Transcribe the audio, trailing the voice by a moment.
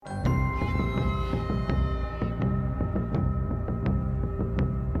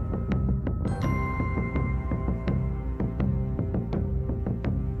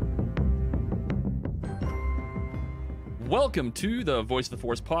welcome to the Voice of the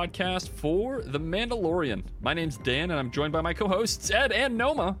Force podcast for The Mandalorian. My name's Dan, and I'm joined by my co-hosts, Ed and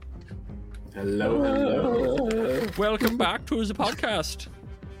Noma. Hello. Welcome back to the podcast.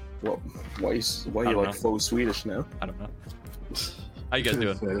 Well, why are you like faux Swedish now? I don't know. How you guys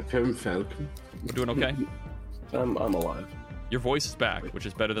doing? Falcon. We're doing okay? I'm alive. Your voice is back, which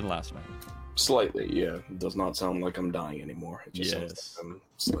is better than last night. Slightly, yeah. It does not sound like I'm dying anymore. It just sounds Yes. like I'm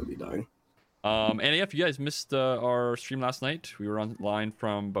slightly dying. And yeah, if you guys missed our stream last night, we were online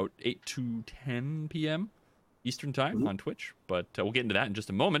from about 8 to 10 p.m. Eastern time on Twitch, but we'll get into that in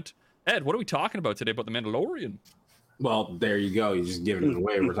just a moment. Ed, what are we talking about today about The Mandalorian? Well, there you go. You're just giving it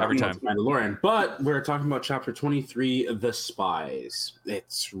away. We're talking about The Mandalorian, but we're talking about Chapter 23, The Spies.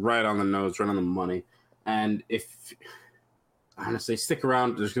 It's right on the nose, right on the money. And if, honestly, stick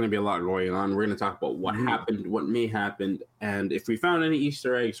around. There's going to be a lot going on. We're going to talk about what happened, what may happen, and if we found any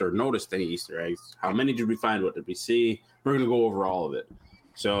Easter eggs or noticed any Easter eggs, how many did we find, what did we see? We're going to go over all of it.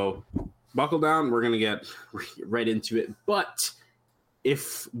 So buckle down. We're going to get right into it. But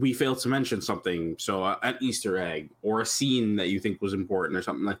if we fail to mention something, so an Easter egg or a scene that you think was important or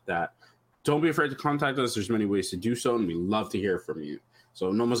something like that, don't be afraid to contact us. There's many ways to do so, and we love to hear from you.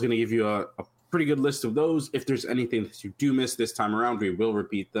 So Noma's going to give you a pretty good list of those. If there's anything that you do miss this time around, we will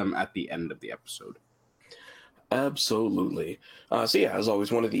repeat them at the end of the episode. Absolutely. So yeah, as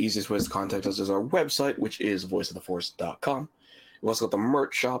always, one of the easiest ways to contact us is our website, which is voiceoftheforce.com. We've also got the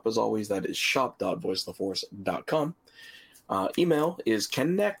merch shop, as always. That is shop.voiceoftheforce.com. Email is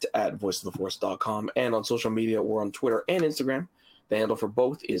connect@voiceoftheforce.com, and on social media, we're on Twitter and Instagram. The handle for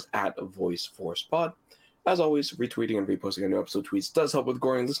both is @VoiceForcePod. As always, retweeting and reposting our new episode tweets does help with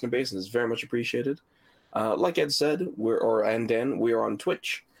growing listener base and is very much appreciated. Like Ed said, we are on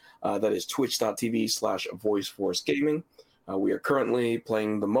Twitch. That is twitch.tv/VoiceForceGaming. We are currently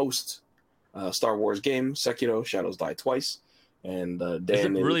playing the most Star Wars game, Sekiro: Shadows Die Twice. And Dan is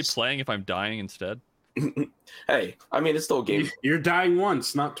it really playing if I'm dying instead? Hey, I mean, it's still a game. You're dying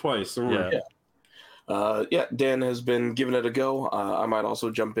once, not twice. Yeah. Dan has been giving it a go. I might also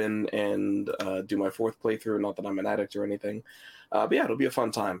jump in and do my fourth playthrough. Not that I'm an addict or anything. But yeah, it'll be a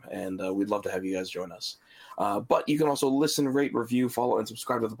fun time, and we'd love to have you guys join us. But you can also listen, rate, review, follow, and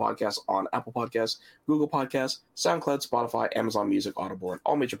subscribe to the podcast on Apple Podcasts, Google Podcasts, SoundCloud, Spotify, Amazon Music, Audible, and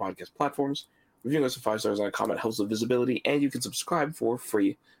all major podcast platforms. Reviewing us with 5 stars and a comment helps with visibility, and you can subscribe for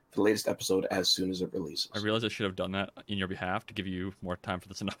free for the latest episode as soon as it releases. I realize I should have done that in your behalf to give you more time for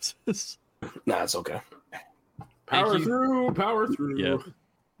the synopsis. Nah, it's okay. Power through. Yeah.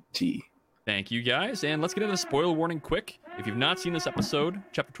 T. Thank you, guys. And let's get into the spoiler warning quick. If you've not seen this episode,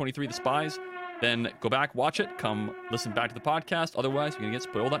 Chapter 23, The Spies, then go back, watch it, come listen back to the podcast. Otherwise, you're going to get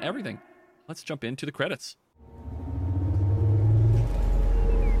spoiled on everything. Let's jump into the credits.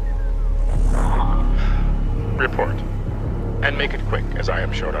 Report. And make it quick, as I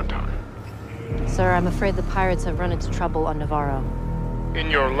am short on time. Sir, I'm afraid the pirates have run into trouble on Navarro. In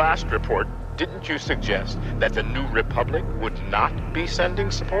your last report, didn't you suggest that the New Republic would not be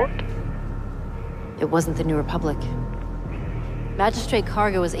sending support? It wasn't the New Republic. Magistrate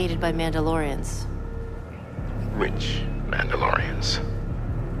Cargo was aided by Mandalorians. Which Mandalorians?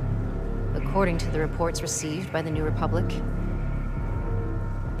 According to the reports received by the New Republic,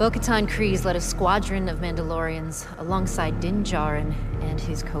 Bo-Katan Kryze led a squadron of Mandalorians alongside Din Djarin and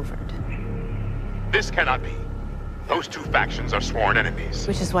his covert. This cannot be. Those two factions are sworn enemies.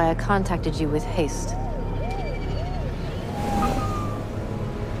 Which is why I contacted you with haste.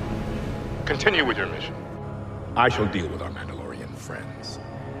 Continue with your mission. I shall deal with our Mandalorian friends.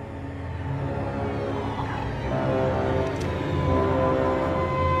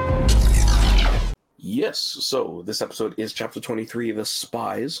 Yes, so this episode is Chapter 23, The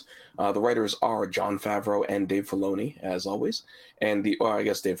Spies. The writers are Jon Favreau and Dave Filoni, as always. And I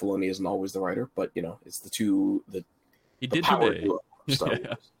guess Dave Filoni isn't always the writer, but, it's the two, He did power today. duo of Star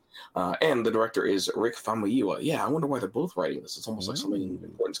Wars. And the director is Rick Famuyiwa. Yeah, I wonder why they're both writing this. It's almost like something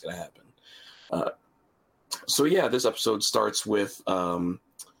important's going to happen. So yeah, this episode starts with,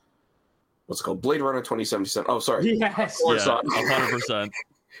 what's it called? Blade Runner 2077. Oh, sorry. Yes. Yeah, 100%.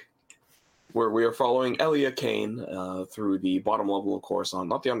 Where we are following Elia Kane through the bottom level of Coruscant,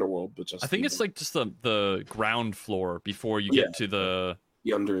 not the underworld, but just I think it's like just the ground floor before you get to the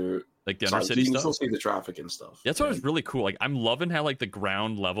under city you can stuff. still see the traffic and stuff. That's what was really cool. Like I'm loving how like the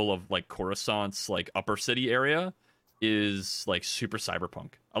ground level of like Coruscant's like upper city area is like super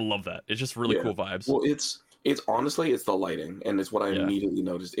cyberpunk. I love that. It's just really cool vibes. Well, it's honestly it's the lighting, and it's what I immediately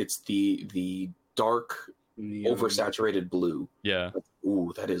noticed. It's the dark, oversaturated blue. Yeah.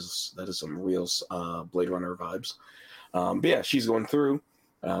 Ooh, that is some real Blade Runner vibes. But yeah, she's going through.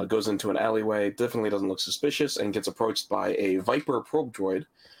 goes into an alleyway, definitely doesn't look suspicious, and gets approached by a Viper probe droid.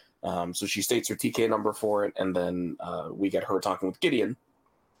 So she states her TK number for it, and then we get her talking with Gideon.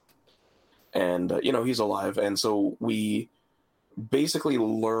 And, he's alive. And so we basically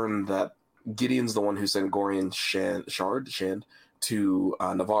learn that Gideon's the one who sent Gorian Shand to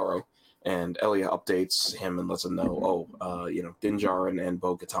Navarro. And Elia updates him and lets him know, Din Djarin and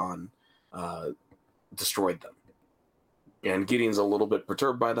Bo-Katan destroyed them. And Gideon's a little bit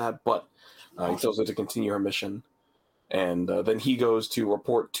perturbed by that, but he tells her to continue her mission. And then he goes to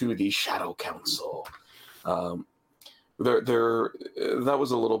report to the Shadow Council. That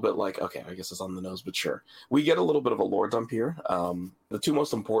was a little bit like, okay, I guess it's on the nose, but sure. We get a little bit of a lore dump here. The two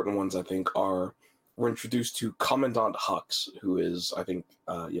most important ones, I think, we're introduced to Commandant Hux, who is, I think,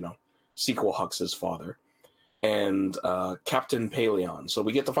 Sequel Hux's father, and Captain Paleon. So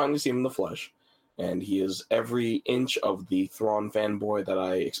we get to finally see him in the flesh, and he is every inch of the Thrawn fanboy that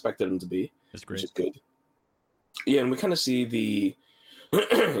I expected him to be. That's great. Which is good. Yeah, and we kind of see the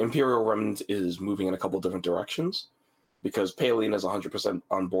Imperial Remnant is moving in a couple different directions, because Paleon is 100%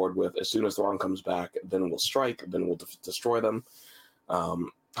 on board with, as soon as Thrawn comes back, then we'll strike, then we'll destroy them.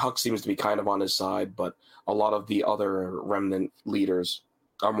 Hux seems to be kind of on his side, but a lot of the other Remnant leaders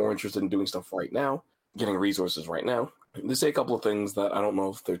are more interested in doing stuff right now, getting resources right now. They say a couple of things that I don't know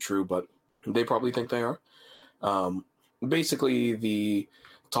if they're true, but they probably think they are. Basically, the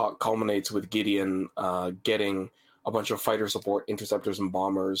talk culminates with Gideon getting a bunch of fighter support, interceptors, and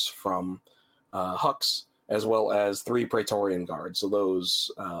bombers from Hux, as well as 3 Praetorian guards. So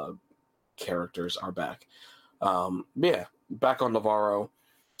those characters are back. Back on Navarro,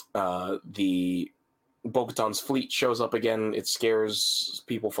 the Bo-Katan's fleet shows up again. It scares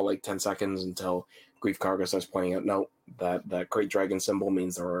people for like 10 seconds until Grief Karga starts pointing out, no, that Great Dragon symbol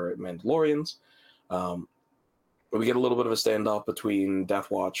means there are Mandalorians. We get a little bit of a standoff between Death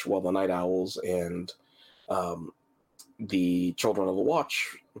Watch, the Night Owls, and the Children of the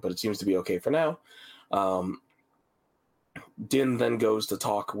Watch, but it seems to be okay for now. Din then goes to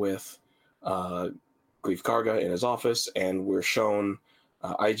talk with Grief Karga in his office, and we're shown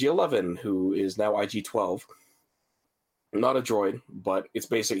IG-11, who is now IG-12. Not a droid, but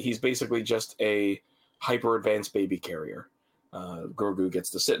he's basically just a hyper-advanced baby carrier. Grogu gets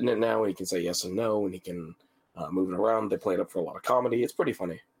to sit in it now, and he can say yes and no, and he can move it around. They play it up for a lot of comedy. It's pretty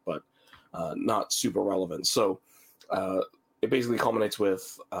funny, but not super relevant. So it basically culminates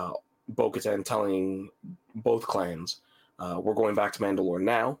with Bo-Katan telling both clans, we're going back to Mandalore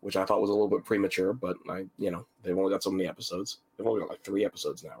now, which I thought was a little bit premature, but they've only got so many episodes. They've only got like 3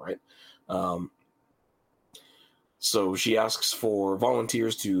 episodes now, right? So she asks for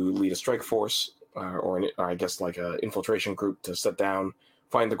volunteers to lead a strike force, or I guess like an infiltration group to sit down,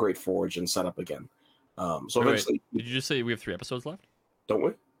 find the Great Forge, and set up again. Eventually, did you just say we have 3 episodes left? Don't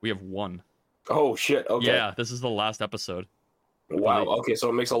we? We have 1. Oh shit! Okay. Yeah, this is the last episode. Wow. Okay, so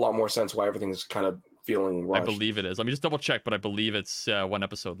it makes a lot more sense why everything's kind of feeling rushed. I believe it is. Let me just double check, but I believe it's 1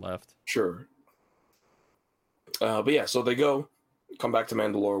 episode left. Sure. But yeah, so they come back to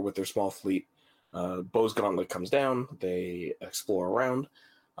Mandalore with their small fleet. Bo's gauntlet comes down. They explore around.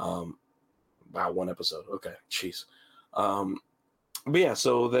 Wow, 1 episode. Okay, jeez. But yeah,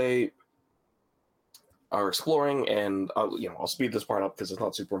 so they are exploring, and I'll speed this part up because it's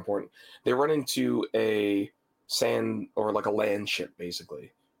not super important. They run into a sand or like a land ship,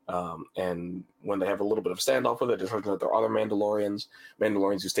 basically. And when they have a little bit of standoff with it, it turns out there are other Mandalorians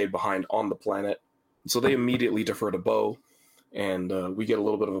who stayed behind on the planet. So they immediately defer to Bo, and we get a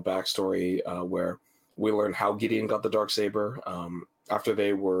little bit of a backstory where we learn how Gideon got the Darksaber. After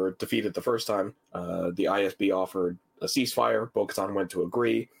they were defeated the first time, the ISB offered a ceasefire. Bo-Katan went to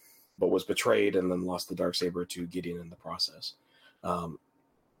agree, but was betrayed and then lost the Darksaber to Gideon in the process.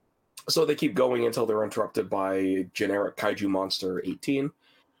 So they keep going until they're interrupted by generic kaiju monster 18.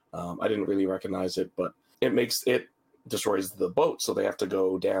 I didn't really recognize it, but it destroys the boat, so they have to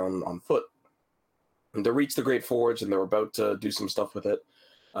go down on foot. And they reach the Great Forge, and they're about to do some stuff with it,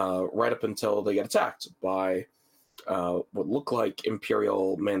 right up until they get attacked by what look like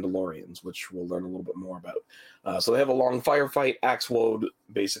Imperial Mandalorians, which we'll learn a little bit more about. So they have a long firefight. Axwode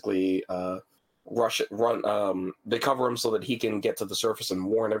basically they cover him so that he can get to the surface and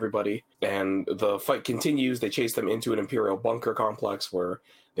warn everybody. And the fight continues. They chase them into an Imperial bunker complex where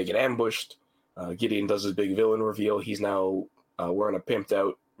they get ambushed. Gideon does his big villain reveal. He's now wearing a pimped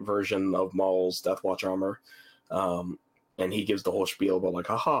out version of Maul's Death Watch armor. And he gives the whole spiel about like,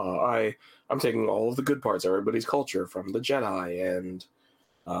 haha, I'm taking all of the good parts, everybody's culture from the Jedi and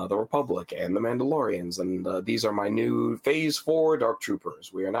the Republic and the Mandalorians. And these are my new Phase 4 Dark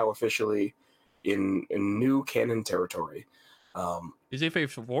Troopers. We are now officially in new canon territory. Is it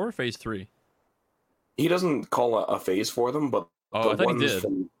phase 4 or phase 3? He doesn't call a phase for them, but I thought he did.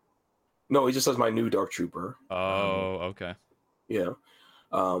 No, he just says my new Dark Trooper. Okay. Yeah.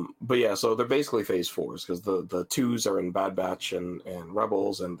 But yeah, so they're basically phase 4s because the 2s are in Bad Batch and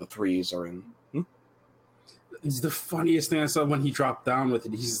Rebels, and the 3s are in. It's the funniest thing I saw when he dropped down with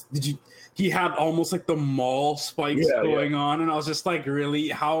it. He had almost like the Maul spikes going on, and I was just like, really,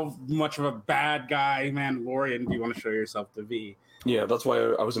 how much of a bad guy Mandalorian do you want to show yourself to be? Yeah, that's why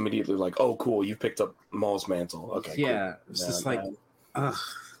I was immediately like, oh, cool, you picked up Maul's mantle. Okay, yeah, cool. it's just like,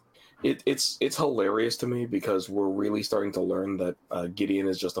 it's hilarious to me because we're really starting to learn that Gideon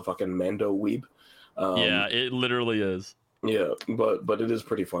is just a fucking Mando weeb. Yeah, it literally is. Yeah, but it is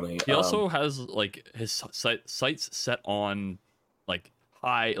pretty funny. He also has like his sights set on like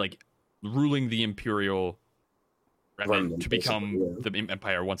high, like ruling the Imperial remnant to become the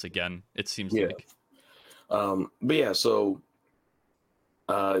Empire once again. It seems like. But yeah, so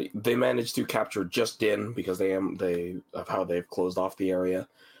they managed to capture just Din because they of how they've closed off the area.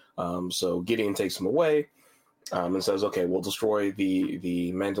 So Gideon takes him away and says, "Okay, we'll destroy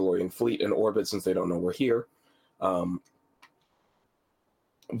the Mandalorian fleet in orbit since they don't know we're here."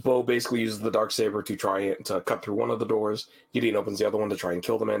 Bo basically uses the Darksaber to try to cut through one of the doors. Gideon opens the other one to try and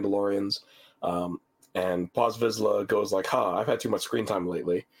kill the Mandalorians. And Paz Vizsla goes like, I've had too much screen time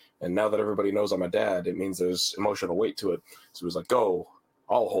lately. And now that everybody knows I'm a dad, it means there's emotional weight to it. So he was like, go,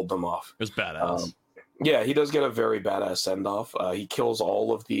 I'll hold them off. It was badass. Yeah, he does get a very badass send-off. He kills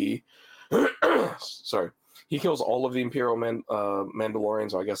all of the... He kills all of the Imperial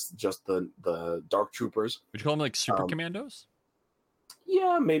Mandalorians, or I guess just the Dark Troopers. Would you call them like super commandos?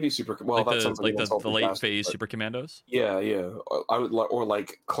 Yeah, maybe super. Well, like that's the late phase super commandos. Yeah. I would or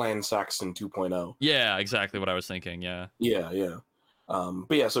like Clan Saxon 2.0. Yeah, exactly what I was thinking. Yeah.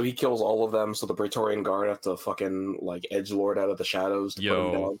 But yeah, so he kills all of them. So the Praetorian Guard have to fucking like edgelord out of the shadows to put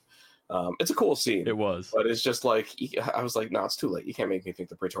him down. It's a cool scene. It was, but it's just like I was like, no, it's too late. You can't make me think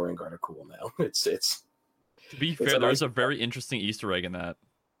the Praetorian Guard are cool now. It's. To be fair, there's a very interesting Easter egg in that.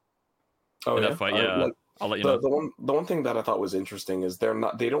 Oh, in that fight, yeah. I'll let you know. The one thing that I thought was interesting is they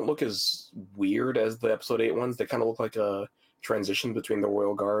don't look as weird as the episode 8 ones. They kind of look like a transition between the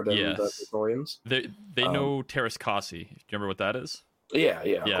Royal Guard and the Praetorians. They know Terras Kasi. Do you remember what that is?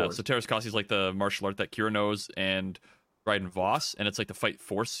 Yeah. So Terras Kasi is like the martial art that Kira knows and Dryden Voss, and it's like to fight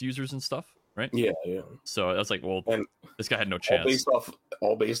Force users and stuff, right? Yeah. So I was like, well, and this guy had no chance.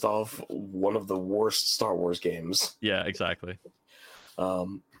 All based off one of the worst Star Wars games. Yeah, exactly. But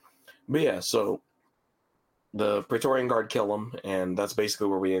yeah, so the Praetorian Guard kill him, and that's basically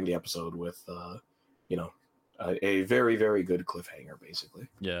where we end the episode with, a very, very good cliffhanger, basically.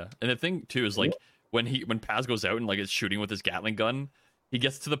 Yeah, and the thing too is like when Paz goes out and like is shooting with his Gatling gun, he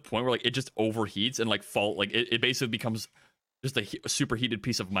gets to the point where like it just overheats and like it basically becomes just a superheated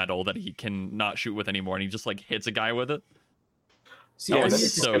piece of metal that he can not shoot with anymore, and he just like hits a guy with it. See, I need to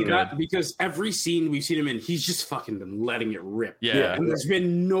say that because every scene we've seen him in, he's just fucking been letting it rip. Yeah. And there's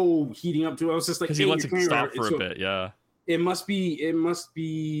been no heating up to it. I was just like, because he lets it stop for a bit. Yeah. It must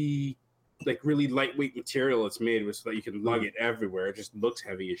be like really lightweight material it's made with so that you can lug it everywhere. It just looks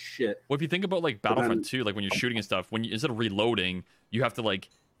heavy as shit. Well, if you think about like Battlefront 2, like when you're shooting and stuff, instead of reloading, you have to like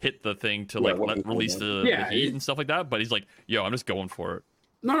hit the thing to release the heat and stuff like that. But he's like, yo, I'm just going for it.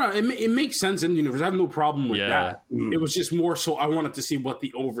 No, it makes sense in the universe. I have no problem with that. It was just more so I wanted to see what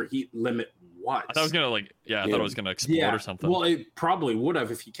the overheat limit was. I thought it was gonna I thought it was gonna explode or something. Well, it probably would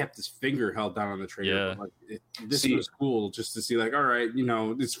have if he kept his finger held down on the trigger. Yeah. But this was cool just to see, like, all right,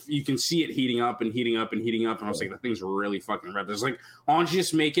 you can see it heating up and heating up and heating up, and I was like, the thing's really fucking red. There's like, why don't you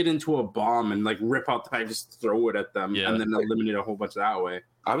just make it into a bomb and like rip out the just throw it at them and then eliminate a whole bunch that way.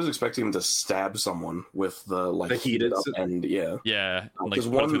 I was expecting him to stab someone with the heated and and like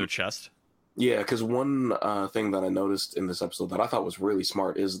run through their chest. Yeah, because one thing that I noticed in this episode that I thought was really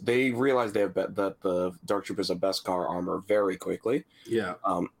smart is they realized that the Dark Troopers have Beskar armor very quickly. Yeah.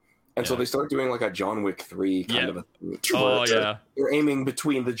 So they start doing like a John Wick 3 kind of a thing. They're aiming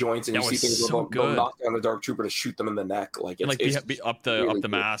between the joints, and you see things they'll knock down the Dark Trooper to shoot them in the neck. It's be up the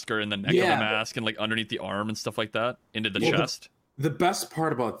mask or in the neck of the mask and like underneath the arm and stuff like that into the chest. The best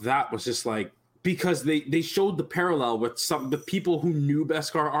part about that was just like, because they showed the parallel with the people who knew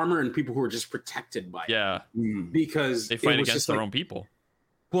Beskar armor and people who were just protected by it. Yeah. Because they fight against their own people.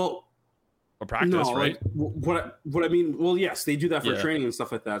 Well, or practice, right? What I mean, well, yes, they do that for training and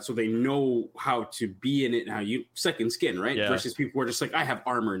stuff like that, so they know how to be in it and how you second skin, right? Yeah. Versus people who are just like, I have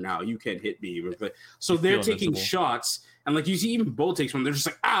armor now, you can't hit me. So they're taking shots, and like you see, even Bo takes one, they're just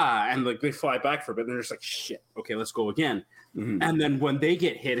like, and like they fly back for a bit, and they're just like, shit, okay, let's go again. Mm-hmm. And then when they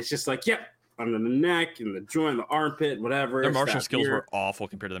get hit, it's just like, yep, under the neck and the joint, the armpit, whatever. Their martial skills were awful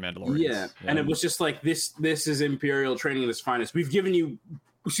compared to the Mandalorians. Yeah, and it was just like this is Imperial training at its finest. We've given you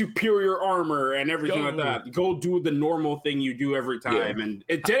superior armor and everything like that. Go do the normal thing you do every time, and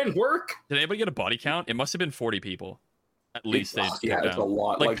it didn't work. Did anybody get a body count? It must have been 40 people. At least it's a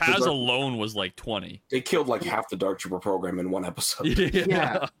lot. Like Paz alone was like 20. They killed like half the Dark Trooper program in one episode.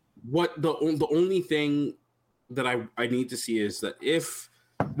 Yeah. What the only thing that I need to see is that if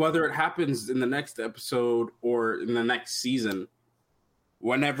whether it happens in the next episode or in the next season,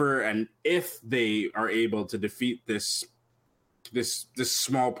 whenever and if they are able to defeat this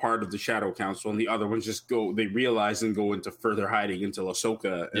small part of the Shadow Council and the other ones they realize and go into further hiding into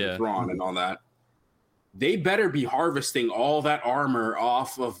Ahsoka and Thrawn and all that, they better be harvesting all that armor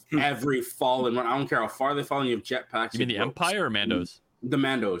off of every fallen one. I don't care how far they fall. You have jetpacks. You mean the Empire or Mandos? The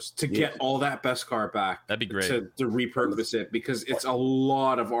Mandos, to get all that Beskar back. That'd be great. To repurpose it, because it's a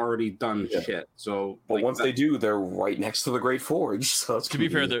lot of already done shit. So, but once they do, they're right next to the Great Forge. So to be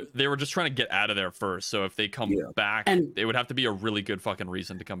fair, they were just trying to get out of there first. So if they come back, and it would have to be a really good fucking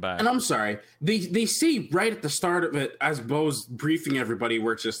reason to come back. And I'm sorry, they say right at the start of it, as Bo's briefing everybody,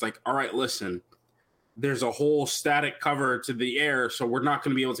 where it's just like, all right, listen, there's a whole static cover to the air, so we're not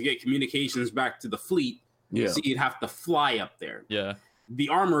going to be able to get communications back to the fleet. Yeah. So you'd have to fly up there. Yeah. The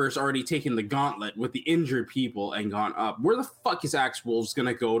armorer's already taken the gauntlet with the injured people and gone up. Where the fuck is Axe Wolves going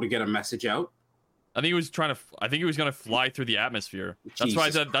to go to get a message out? I think he was going to fly through the atmosphere. That's why I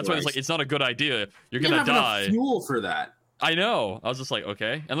said. That's why it's like it's not a good idea. You're going to die. Enough fuel for that. I know. I was just like,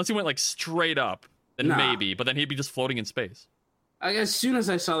 okay, unless he went like straight up, then maybe. But then he'd be just floating in space. As soon as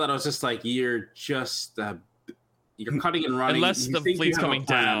I saw that, I was just like, you're just you're cutting and running. Unless the fleet's coming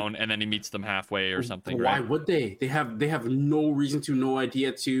down and then he meets them halfway or something. Why right? would they? They have no reason to, no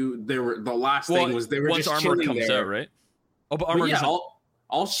idea to. They were the last thing was they were once just armor comes there. out, right? Oh, but armor doesn't.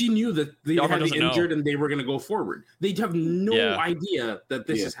 All she knew that they had the injured and they were going to go forward. They have no idea that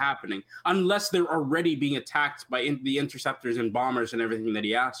this is happening unless they're already being attacked by the interceptors and bombers and everything that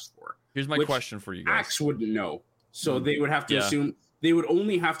he asked for. Here's my question for you guys. Axe wouldn't know, so they would have to assume. They would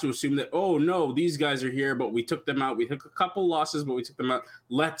only have to assume that, oh, no, these guys are here, but we took them out. We took a couple losses, but we took them out.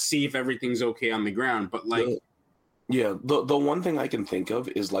 Let's see if everything's okay on the ground. But, like... Yeah, the one thing I can think of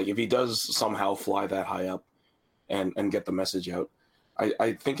is, like, if he does somehow fly that high up and get the message out,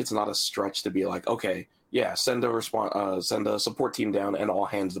 I think it's not a stretch to be like, okay, send a support team down and all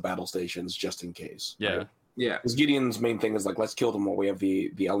hands the battle stations just in case. Yeah. Right? Yeah. Because Gideon's main thing is, like, let's kill them while we have the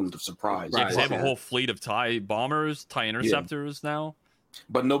element of surprise. Yeah, because they have a whole fleet of TIE bombers, TIE interceptors now.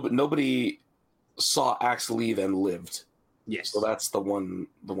 But nobody saw Axe leave and lived. Yes. So that's the one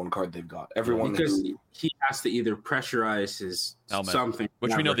card they've got. Everyone because he has to either pressurize his helmet, something,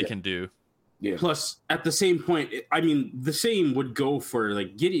 which we know they can do. Yeah. Plus, at the same point, the same would go for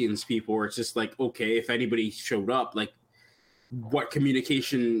like Gideon's people, where it's just like, okay, if anybody showed up, like, what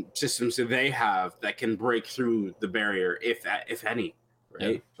communication systems do they have that can break through the barrier, if any?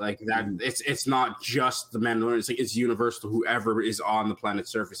 Right, like that. It's not just the Mandalorian. It's universal. Whoever is on the planet's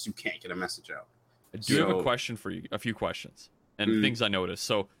surface, you can't get a message out. I do have a question for you. A few questions and things I noticed.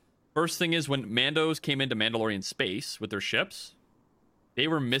 So, first thing is when Mandos came into Mandalorian space with their ships, they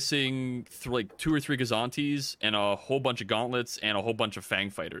were missing like 2 or 3 Gazantes and a whole bunch of gauntlets and a whole bunch of Fang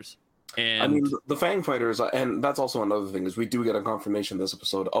fighters. And I mean, the Fang fighters, and that's also another thing, is we do get a confirmation this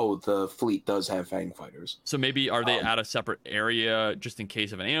episode. Oh, the fleet does have Fang fighters. So maybe are they at a separate area just in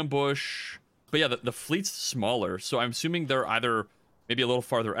case of an ambush? But yeah, the fleet's smaller, so I'm assuming they're either maybe a little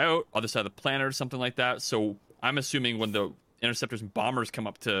farther out, other side of the planet or something like that. So I'm assuming when the interceptors and bombers come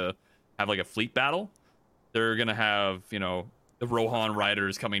up to have like a fleet battle, they're gonna have, you know, the Rohan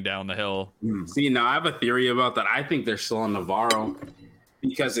riders coming down the hill. See, now I have a theory about that. I think they're still on Navarro.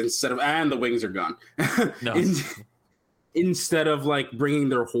 Because and the wings are gone. No. Instead of like bringing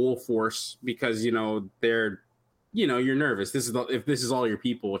their whole force, because you're nervous. If this is all your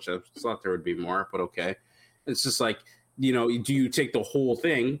people, which I thought there would be more, but okay. It's just like, do you take the whole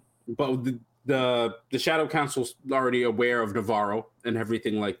thing? But the Shadow Council's already aware of Navarro and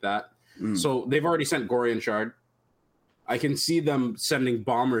everything like that. So they've already sent Gorian Shard. I can see them sending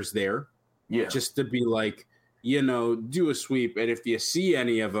bombers there. Yeah. Just to be like, do a sweep, and if you see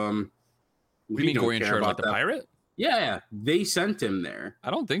any of them, we mean Gorian Shard, like the pirate? Yeah, they sent him there. I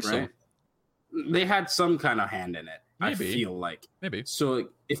don't think so. They had some kind of hand in it. Maybe. I feel like maybe. So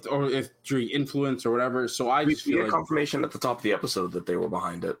if during influence or whatever. So we feel get like confirmation at the top of the episode that they were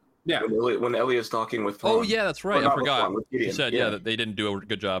behind it. Yeah, when Elliot's talking with Thrawn. Oh yeah, that's right. I forgot. You said that they didn't do a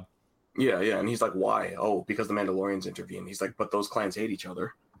good job. Yeah, and he's like, why? Oh, because the Mandalorians intervened. He's like, but those clans hate each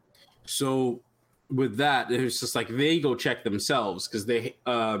other. So with that, it was just like they go check themselves because they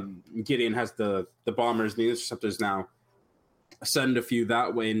Gideon has the bombers and the interceptors now. Send a few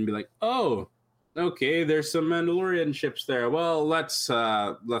that way and be like, oh, okay, there's some Mandalorian ships there. Well, let's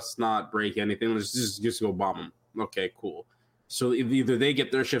not break anything. Let's just go bomb them. Okay, cool. So either they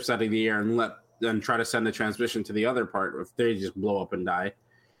get their ships out of the air and try to send a transmission to the other part, or if they just blow up and die.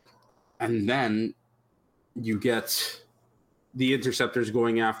 And then you get the interceptors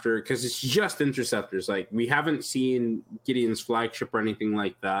going after, because it's just interceptors. Like, we haven't seen Gideon's flagship or anything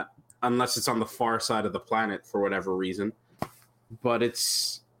like that, unless it's on the far side of the planet for whatever reason. But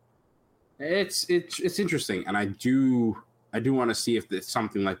it's interesting, and I do want to see if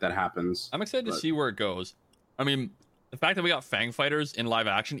something like that happens. I'm excited to see where it goes. I mean, the fact that we got Fang fighters in live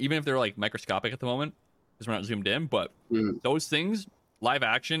action, even if they're like microscopic at the moment, because we're not zoomed in, but those things live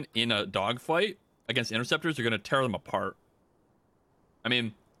action in a dogfight against interceptors are going to tear them apart. I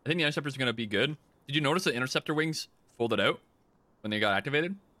mean, I think the interceptors are going to be good. Did you notice the interceptor wings folded out when they got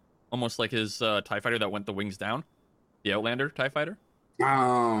activated? Almost like his TIE fighter that went the wings down. The Outlander TIE fighter?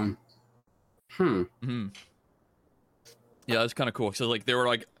 Yeah, that's kind of cool. So like they were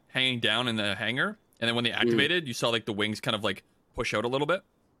like hanging down in the hangar, and then when they activated, you saw like the wings kind of like push out a little bit.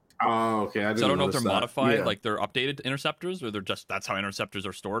 Oh, okay. I don't know if they're modified, like they're updated interceptors, or they're just that's how interceptors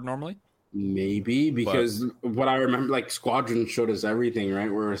are stored normally. Maybe, because what I remember, like Squadron showed us everything,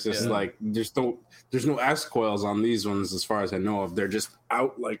 right? Where it's just like there's no S coils on these ones, as far as I know of. They're just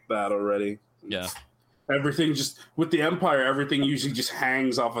out like that already. Yeah. Everything just with the Empire, everything usually just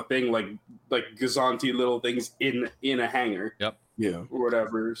hangs off a thing like Gazanti little things in a hangar. Yep. Yeah. Or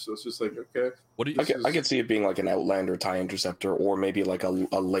whatever. So it's just like, okay. What do you? I could see it being like an Outlander TIE interceptor, or maybe like a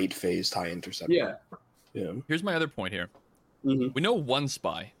late phase TIE interceptor. Yeah. Yeah. Here's my other point here. Mm-hmm. We know one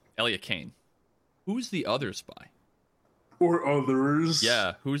spy, Elliot Kane. Who's the other spy? Or others.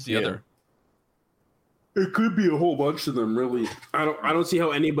 Yeah. Who's the other? It could be a whole bunch of them, really. I don't see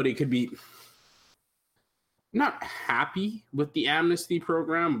how anybody could be not happy with the amnesty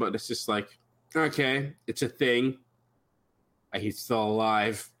program, but it's just like, okay, it's a thing. He's still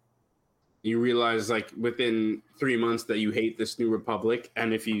alive. You realize, like, within 3 months that you hate this new republic,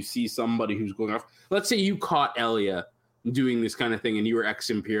 and if you see somebody who's going off, let's say you caught Elia doing this kind of thing and you were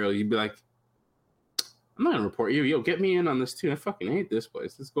ex-Imperial, you'd be like, I'm not gonna report you. Yo, get me in on this too. I fucking hate this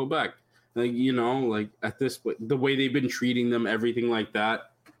place. Let's go back. Like, you know, like at this point, the way they've been treating them, everything like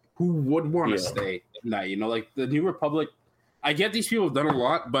that, who would want to stay in that? You know, like the New Republic, I get these people have done a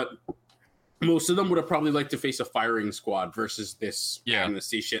lot, but most of them would have probably liked to face a firing squad versus this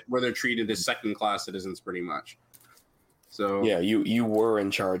amnesty shit where they're treated as second-class citizens pretty much. So yeah, you were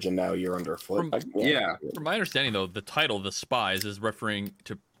in charge and now you're underfoot. From my understanding, though, the title "The Spies" is referring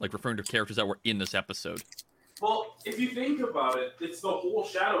to characters that were in this episode. Well, if you think about it, it's the whole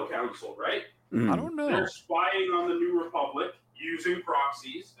Shadow Council, right? I don't know. They're spying on the New Republic, using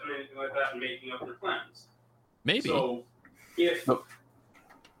proxies and anything like that, and making up their plans. Maybe. So,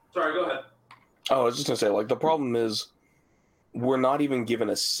 sorry, go ahead. Oh, I was just gonna say, like, the problem is we're not even given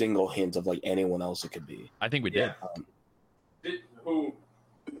a single hint of like anyone else it could be. I think we did. Who?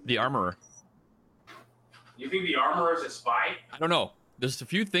 The Armorer. You think the Armorer is a spy? I don't know. There's a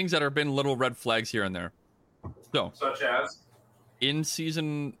few things that have been little red flags here and there. So, such as in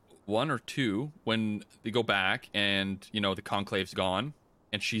season 1 or 2, when they go back and the Conclave's gone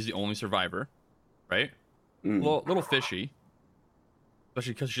and she's the only survivor, right? Little fishy,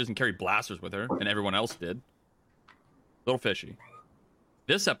 especially because she doesn't carry blasters with her and everyone else did. Little fishy.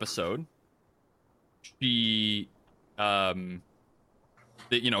 This episode, she, she's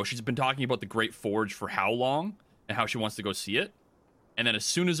been talking about the Great Forge for how long and how she wants to go see it. And then as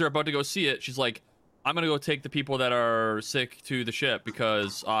soon as they're about to go see it, she's like, I'm going to go take the people that are sick to the ship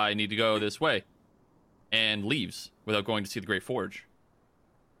because I need to go this way. And leaves without going to see the Great Forge.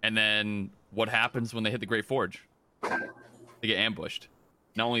 And then what happens when they hit the Great Forge? They get ambushed.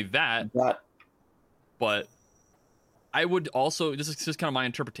 Not only that, but I would also, this is just kind of my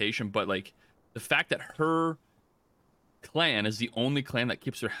interpretation, but like the fact that her clan is the only clan that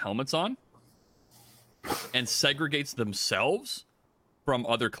keeps their helmets on and segregates themselves from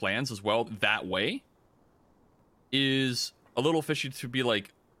other clans as well that way is a little fishy. To be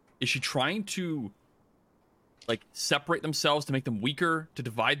like, is she trying to like separate themselves to make them weaker, to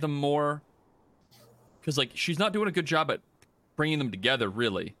divide them more? Because like she's not doing a good job at bringing them together,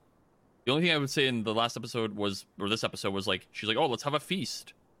 really. The only thing I would say in the last episode was, or this episode was like, she's like, oh, let's have a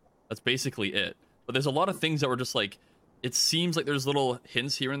feast. That's basically it. But there's a lot of things that were just like, it seems like there's little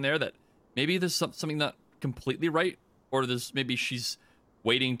hints here and there that maybe there's something not completely right, or there's maybe she's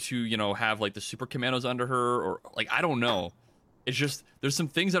waiting to have like the super commandos under her, or like I don't know. It's just there's some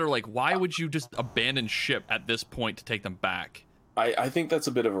things that are like, why would you just abandon ship at this point to take them back? I think that's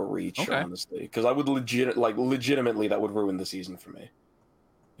a bit of a reach, honestly, because I would legitimately that would ruin the season for me.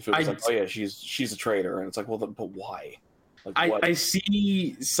 If it was like, oh yeah, she's a traitor, and it's like, well, but why? Like, I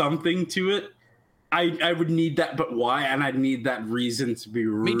see something to it. I would need that, but why? And I'd need that reason to be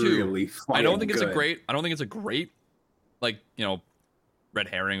really fun. I don't think it's a great, like, you know, red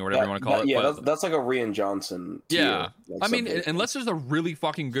herring or whatever you want to call it. Yeah, but, that's like a Rian Johnson tier, yeah, like, I mean, unless there's a really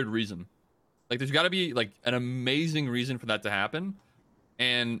fucking good reason. Like, there's got to be like an amazing reason for that to happen.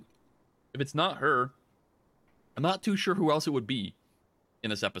 And if it's not her, I'm not too sure who else it would be in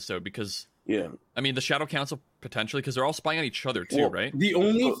this episode, because I mean, the Shadow Council potentially, because they're all spying on each other too, right? The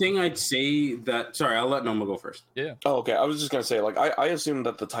only thing I'd say that, sorry, I'll let Noma go first. Yeah. Oh, okay. I was just gonna say, like, I assume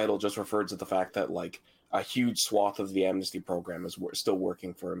that the title just refers to the fact that like a huge swath of the amnesty program is still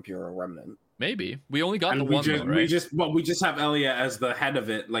working for Imperial Remnant. Maybe we only got the we one, just, though, right? we just have Elia as the head of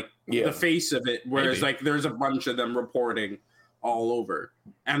it, like the face of it. Whereas like there's a bunch of them reporting all over,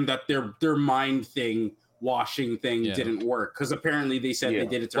 and that their mind thing, washing thing didn't work, because apparently they said they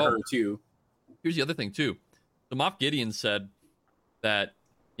did it to her too. Here's the other thing too. The Moff Gideon said that,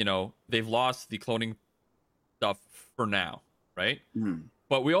 you know, they've lost the cloning stuff for now, right?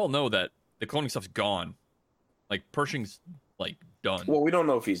 But we all know that the cloning stuff's gone. Like, Pershing's like done. Well, we don't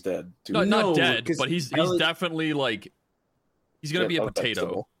know if he's dead. No, not dead, but he's definitely like he's gonna be a potato.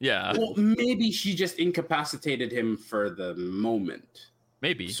 Vegetable. Yeah. Well, maybe she just incapacitated him for the moment.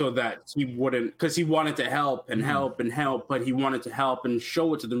 Maybe. So that he wouldn't, because he wanted to help and help and help, but he wanted to help and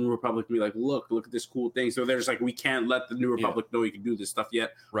show it to the New Republic and be like, look at this cool thing. So there's like, we can't let the New Republic know you can do this stuff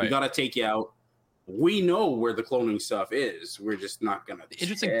yet. Right. We got to take you out. We know where the cloning stuff is. We're just not going to. The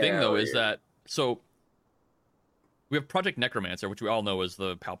interesting thing, though, is that, so we have Project Necromancer, which we all know is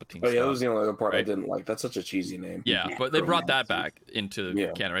the Palpatine stuff. That was the only other part I didn't like. That's such a cheesy name. Yeah, but they brought that back into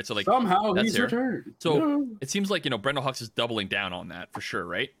canon, right? So like somehow that's he's returned. So it seems like, you know, Brendel Hux is doubling down on that for sure,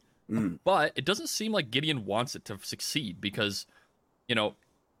 right? But it doesn't seem like Gideon wants it to succeed, because, you know,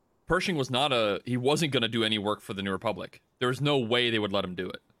 Pershing he wasn't going to do any work for the New Republic. There was no way they would let him do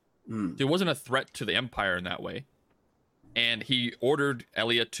it. There wasn't a threat to the Empire in that way. And he ordered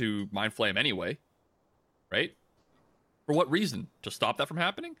Elliot to mind flay him anyway, right? For what reason? To stop that from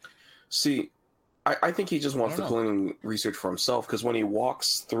happening? See, I think he just wants the cloning research for himself, because when he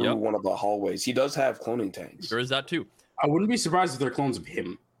walks through one of the hallways, he does have cloning tanks. There is that too. I wouldn't be surprised if they're clones of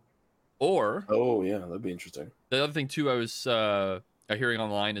him. Or... Oh, yeah, that'd be interesting. The other thing, too, I was hearing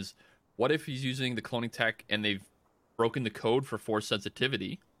online is, what if he's using the cloning tech and they've broken the code for force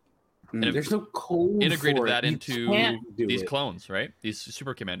sensitivity? And there's no code integrated for that it. into these clones, right? These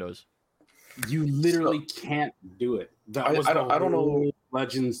super commandos. You literally can't do it. That was I don't know.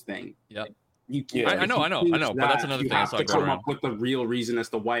 Legends thing. Yeah. You can't. I know. But that's another thing I saw to going come around. up with the real reason as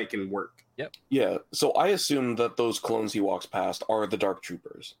to why it can work. Yep. Yeah. So I assume that those clones he walks past are the Dark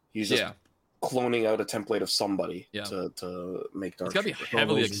Troopers. He's just cloning out a template of somebody to make Dark. It's got to be Troopers.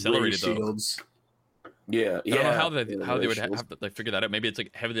 heavily accelerated though. Yeah. I don't know how they would have to like figure that out. Maybe it's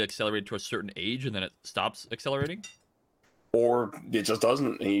like heavily accelerated to a certain age and then it stops accelerating. Or it just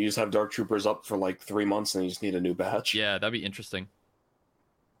doesn't, and you just have Dark Troopers up for like 3 months, and you just need a new batch. Yeah, that'd be interesting.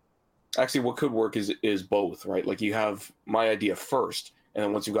 Actually, what could work is both, right? Like, you have my idea first, and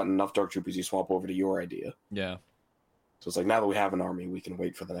then once you've got enough Dark Troopers, you swap over to your idea. Yeah. So it's like, now that we have an army, we can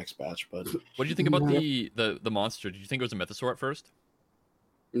wait for the next batch. But what did you think about the monster? Did you think it was a mythosaur at first?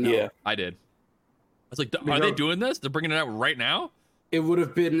 No. Yeah, I did. I was like, are they doing this? They're bringing it out right now? It would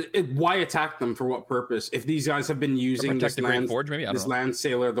have been why attack them for what purpose? If these guys have been using this land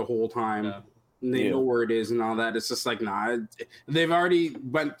sailor the whole time, and they know where it is and all that, it's just like, nah. They've already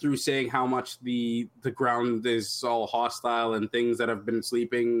went through saying how much the ground is all hostile and things that have been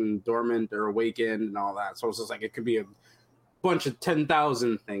sleeping dormant or awakened and all that. So it's just like it could be a bunch of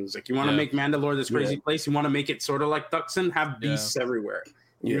 10,000 things. Like, you want to make Mandalore this crazy place, you want to make it sort of like Duxon, have beasts everywhere.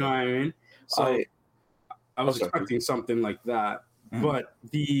 You know what I mean? So I was expecting something like that. But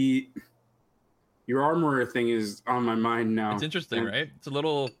your armorer thing is on my mind now. It's interesting, right? It's a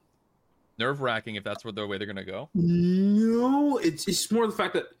little nerve-wracking if that's the way they're gonna go. No, it's more the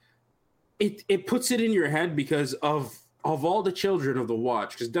fact that it puts it in your head because of all the children of the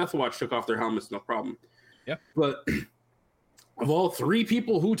Watch, because Death Watch took off their helmets, no problem. Yeah. But of all 3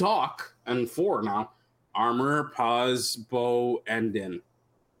 people who talk, and 4 now, Armorer, Paz, Bo, and Din.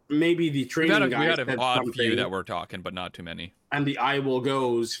 Maybe the training guys. We had an odd few that were talking, but not too many. And the I will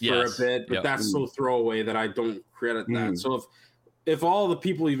goes for a bit, but that's so throwaway that I don't credit that. So if all the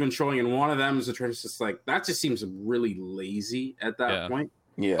people you've been showing and one of them is a trainer, it's just like that just seems really lazy at that point.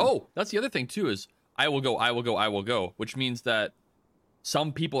 Yeah. Oh, that's the other thing too is I will go, which means that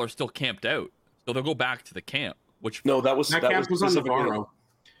some people are still camped out, so they'll go back to the camp. Which No, that camp was on Navarro.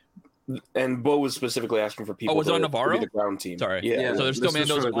 And Bo was specifically asking for people was it on to Navarro? be the ground team. Sorry. Yeah. So there's still This is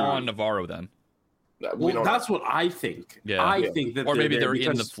for Mandos the ground. on Navarro then. Well, that's what I think. Yeah. I think that Or maybe they're in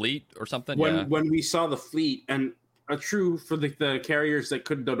the because fleet or something. when we saw the fleet, and true for the carriers that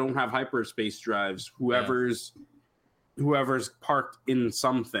don't have hyperspace drives, whoever's parked in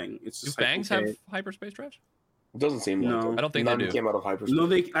something, it's Do just Fangs like, okay. have hyperspace drives? It doesn't seem like No. it. I don't think None they do. came out of hyperspace.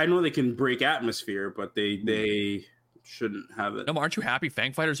 No, I know they can break atmosphere, but they shouldn't have it. No, aren't you happy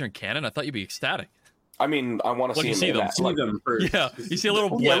Fang fighters are in canon? I thought you'd be ecstatic. I mean, I want to Like, see you them. see them. in that. See them first. Yeah, you see a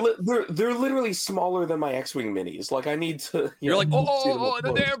little Yeah, blip. they're literally smaller than my X-wing minis. Like I need to. You're like, see them oh, up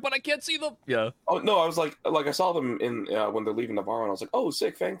they're close. there, but I can't see them. Yeah. Oh no, I was like I saw them in when they're leaving Navarro, and I was like, oh,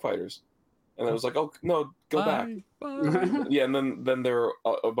 sick Fang fighters, and I was like, oh no, go back. Bye. Yeah, and then they're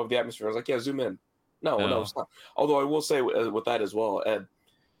above the atmosphere. I was like, yeah, zoom in. No, No. it's not. Although I will say with that as well, Ed,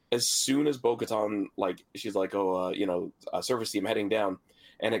 as soon as Bo-Katan, like, she's like, service team heading down,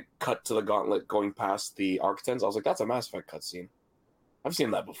 and it cut to the gauntlet going past the Architects, I was like, that's a Mass Effect cutscene. I've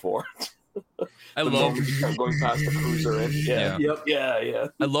seen that before. I The love. moment you start going past the cruiser in. Yeah. Yep. Yeah.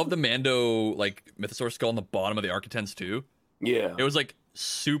 I love the Mando like Mythosaur skull on the bottom of the Architects too. Yeah. It was like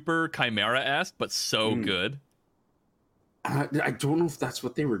super Chimera-esque, but so good. I don't know if that's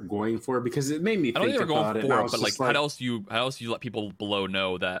what they were going for, because it made me I don't think think they were about going it. and I for it, was but like, just how else you let people below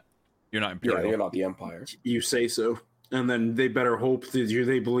know that you're not Yeah, Imperial? you're not the Empire. you say so, and then they better hope that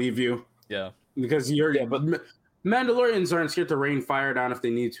they believe you, Yeah. because Mandalorians aren't scared to rain fire down if they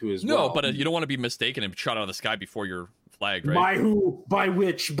need to as well. No, but you don't want to be mistaken and shot out of the sky before you're flagged, right? By who? By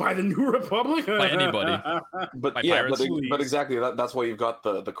which? By the New Republic? By anybody. But By yeah, pirates. but exactly that's why you've got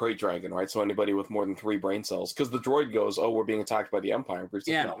the crate dragon, right? So anybody with more than 3 brain cells, because the droid goes, "Oh, we're being attacked by the Empire." Bruce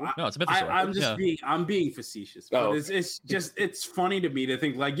says, Yeah, "No." No, it's a Mythosaur. I'm just Yeah. I'm being facetious. But Oh. it's funny to me to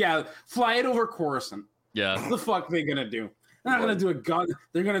think like, yeah, fly it over Coruscant. Yeah. What the fuck they gonna do? They're not gonna do a gun.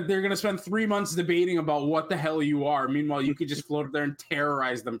 They're gonna spend 3 months debating about what the hell you are. Meanwhile, you could just float up there and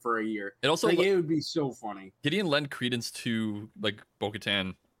terrorize them for a year. It also Like, it would be so funny. Gideon lend credence to like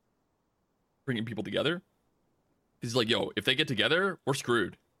Bo-Katan bringing people together. He's like, yo, if they get together, we're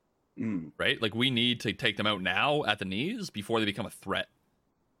screwed, right? Like we need to take them out now at the knees before they become a threat.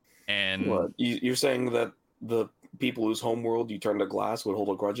 And What? You're saying that the people whose homeworld you turn to glass would hold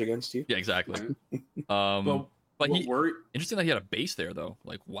a grudge against you? yeah, exactly. But But what he, worry- interesting that he had a base there though.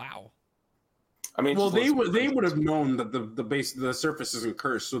 Like, wow. I mean, well, it's they just would have known that the surface isn't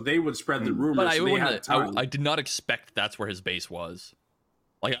cursed, so they would spread the rumors. But I, so they had wouldn't, time. I did not expect that's where his base was.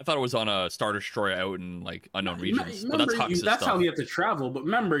 Like I thought it was on a Star Destroyer out in like unknown regions. But that's Remember, Hux's that's stuff. how he had to travel. But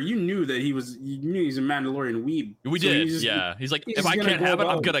remember, you knew he's a Mandalorian weeb. We So did, he's- yeah. He's like, he's if I gonna can't go have it, I'm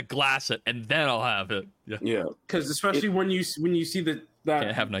about it. gonna glass it, and then I'll have it. Yeah, yeah. Because especially when you see that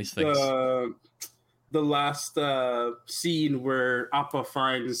can't have nice things. the last scene where Appa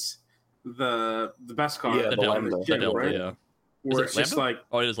finds the Beskar, Yeah, the the Delta, Lambda. the Delta, right? yeah. where Is it's it just Lambda? like,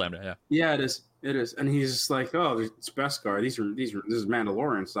 Oh, it is Lambda, yeah. yeah, it is, and he's just like, oh, it's Beskar. This is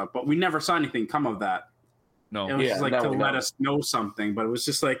Mandalorian stuff, but we never saw anything come of that. No, It was just like now to we let know. us know something, but it was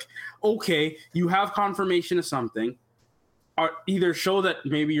just like, okay, you have confirmation of something. Either show that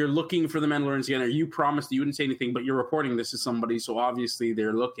maybe you're looking for the Mandalorians again, or you promised you wouldn't say anything, but you're reporting this to somebody, so obviously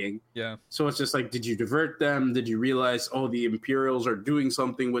they're looking. yeah. So it's just like, did you divert them? Did you realize, oh, the Imperials are doing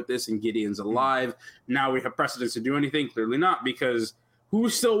something with this and Gideon's alive? Now we have precedence to do anything? Clearly not, because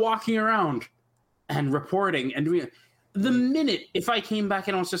who's still walking around and reporting and doing it? The minute, if I came back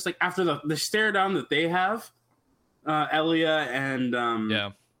and I was just like, after the stare down that they have, Elia and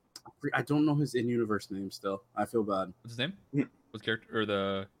Yeah. I don't know his in-universe name still. I feel bad. What's his name? Hmm. What's character or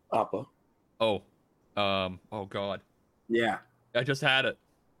the? Appa. Oh, oh God, Yeah. I just had it.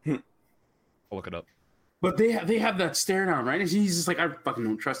 Hmm. I'll look it up. But they have that stare down, right? And he's just like, I fucking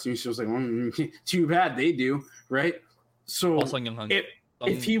don't trust you. She was like, too bad they do, right? So Oh, Sung Young Hung.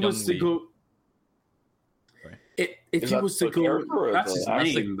 if he was to go, Sorry. if Is he that was to the go, character or that's the his actor?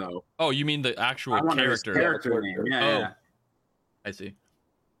 name though. Oh, you mean the actual I wanted his character? character name. Yeah, Oh. yeah. I see.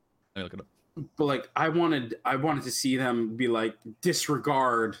 Let me look it up. But like, I wanted to see them be like,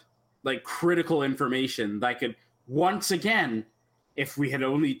 disregard like critical information that could, once again, if we had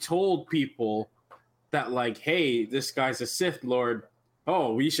only told people that like, hey, this guy's a Sith Lord,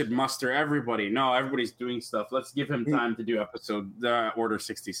 oh, we should muster everybody. No, everybody's doing stuff. Let's give him time to do episode Order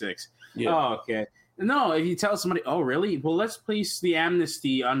 66. Yeah. Oh, okay. No, if you tell somebody, oh, really? Well, let's place the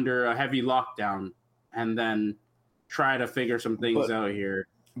amnesty under a heavy lockdown and then try to figure some things out here.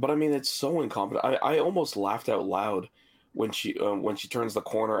 But I mean, it's so incompetent. I almost laughed out loud when she turns the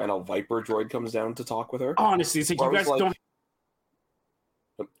corner and a Viper droid comes down to talk with her. Honestly, it's like you guys don't.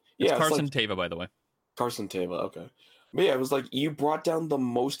 Yeah, it's Carson Teva, by the way. Carson Teva, okay. But yeah, it was like you brought down the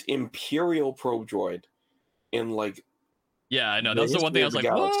most Imperial probe droid in like. Yeah, I know. That was the one thing I was like,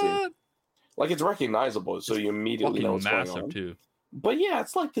 galaxy. What? Like it's recognizable, so you immediately know what's going on. Too. But yeah,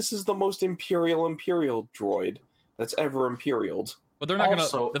 it's like this is the most Imperial droid that's ever Imperialed. But they're not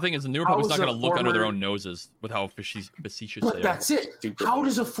gonna. The thing is, the New Republic's not gonna look under their own noses with how facetious they are. But that's it. How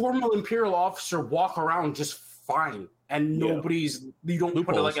does a formal Imperial officer walk around just fine and nobody's? You don't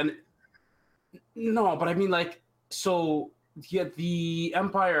put it like an. No, but I mean, like, so the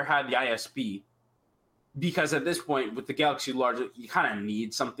Empire had the ISB because at this point, with the galaxy larger, you kind of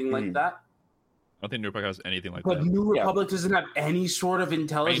need something like that. I don't think New Republic has anything like that. But New Republic doesn't have any sort of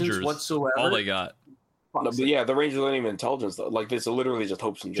intelligence Rangers, whatsoever. All they got. No, but yeah, the Rangers aren't even intelligence though. Like it's literally just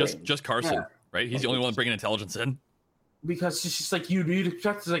hopes and dreams. Just Carson, right? He's the only one bringing intelligence in. Because it's just like you'd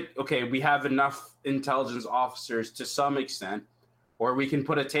expect. Like, okay, we have enough intelligence officers to some extent, or we can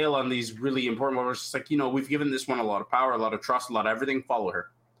put a tail on these really important ones. It's just like, we've given this one a lot of power, a lot of trust, a lot of everything. Follow her.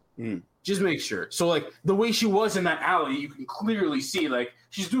 Just make sure. So like the way she was in that alley, you can clearly see like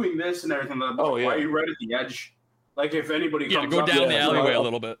she's doing this and everything. Like, why are you right at the edge? Like if anybody comes go down the alleyway a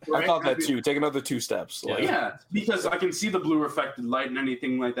little bit. Right? I thought that too. Take another 2 steps. Like, because I can see the blue reflected light and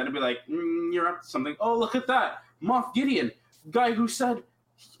anything like that. I'd be like, you're up to something. Oh, look at that. Moff Gideon, guy who said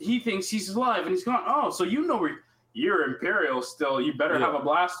he thinks he's alive and he's gone. Oh, so you're Imperial still. You better have a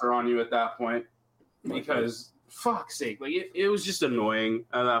blaster on you at that point. Because fuck's sake, like it was just annoying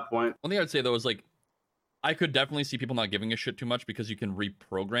at that point. One thing I'd say though is like I could definitely see people not giving a shit too much because you can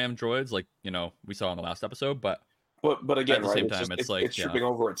reprogram droids, like we saw in the last episode. But again, at the same time, it's tripping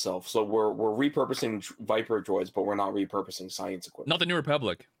over itself. So we're repurposing Viper droids, but we're not repurposing science equipment. Not the New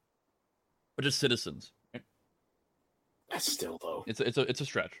Republic, but just citizens. Right? That's still though. It's a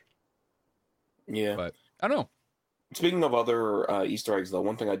stretch. Yeah, but I don't know. Speaking of other Easter eggs, though,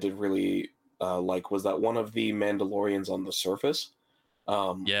 one thing I did really like was that one of the Mandalorians on the surface.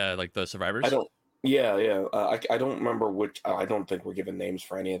 Like the survivors. I don't remember which. I don't think we're given names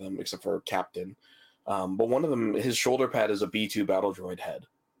for any of them except for Captain. But one of them, his shoulder pad is a B2 battle droid head.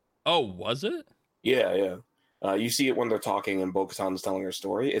 Oh, was it? Yeah. You see it when they're talking and Bo-Katan is telling her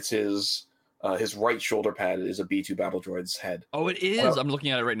story. It's his right shoulder pad is a B2 battle droid's head. Oh, it is. I'm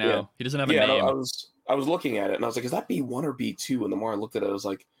looking at it right now. Yeah. He doesn't have a name. I was looking at it and I was like, is that B1 or B2? And the more I looked at it, I was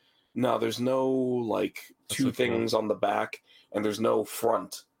like, no, there's no like two things on the back and there's no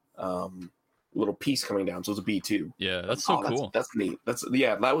front little piece coming down. So it's a B2. Yeah, that's so cool. That's neat.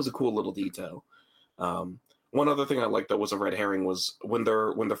 That was a cool little detail. One other thing I liked that was a red herring was when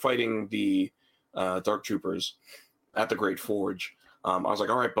they're fighting the Dark Troopers at the Great Forge. I was like,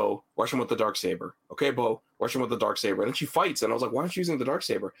 all right, Bo, rush him with the Darksaber. Okay, Bo, rush him with the Darksaber. And then she fights, and I was like, why aren't you using the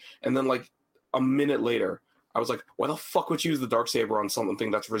Darksaber? And then like a minute later, I was like, why the fuck would you use the Darksaber on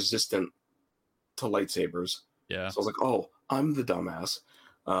something that's resistant to lightsabers? Yeah. So I was like, oh, I'm the dumbass.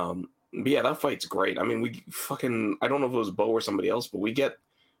 But yeah, that fight's great. I mean, I don't know if it was Bo or somebody else, but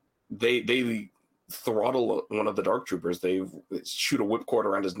they throttle one of the Dark Troopers. They shoot a whipcord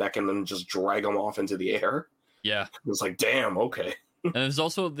around his neck and then just drag him off into the air. Yeah. It was like, damn, okay. And there's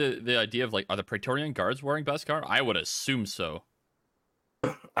also the idea of like, are the Praetorian Guards wearing Beskar? I would assume so.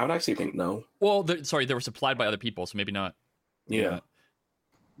 I would actually think no. Well, they were supplied by other people, so maybe not. Yeah.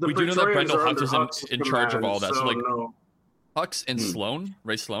 We do know that Brendel Hux is in charge of all that. So like, Hux and Sloane,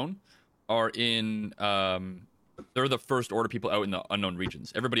 Ray Sloane, are in. They're the First Order people out in the unknown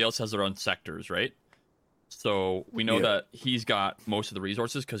regions. Everybody else has their own sectors, right? So we know that he's got most of the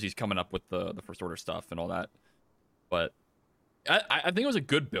resources because he's coming up with the First Order stuff and all that. But I think it was a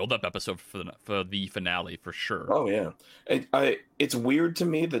good build-up episode for the finale for sure. Oh yeah, it's weird to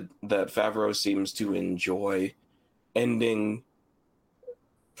me that Favreau seems to enjoy ending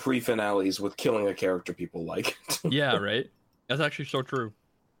pre-finales with killing a character people like. Yeah, right. That's actually so true.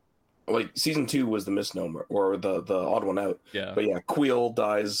 Like season 2 was the misnomer or the odd one out. Yeah. But yeah, Queel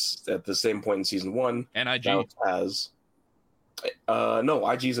dies at the same point in season 1. And IG has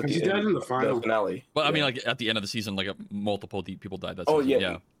no, IG's at the end, in the finale. But I mean, like at the end of the season, like multiple people died. That season.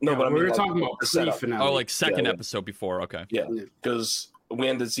 Yeah. No, but I mean, we were talking about the finale. Oh, like second episode before. Okay. Yeah, because we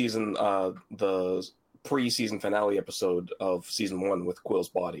ended the pre-season finale episode of season 1 with Quill's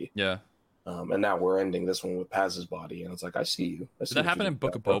body. Yeah. And now we're ending this one with Paz's body, and it's like, I see you. Did that happen in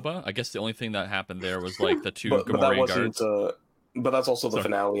Book of Boba? I guess the only thing that happened there was like the two Gamorrean guards. But that's also the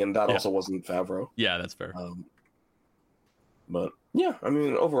finale, and that also wasn't Favreau. Yeah, that's fair. But yeah, I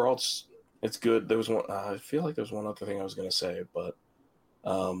mean, overall, it's good. There was one. I feel like there's one other thing I was going to say, but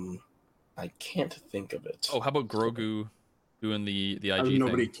I can't think of it. Oh, how about Grogu doing the IG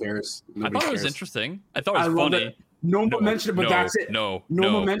Nobody thing. cares. I thought it was interesting. I thought it was funny. No one mentioned it, but that's it. No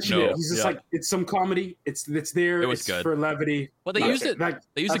one mentioned it. He's just like, it's some comedy. It's there. It was it's good for levity. Well, they used it.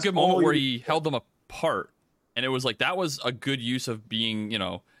 They used a good moment where he held them apart, and it was like that was a good use of being,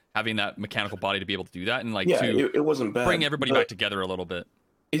 having that mechanical body to be able to do that, and it wasn't bad. Bring everybody back together a little bit.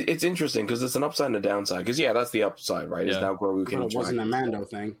 It's interesting because it's an upside and a downside. Because that's the upside, right? Is now Grogu can. It wasn't a Mando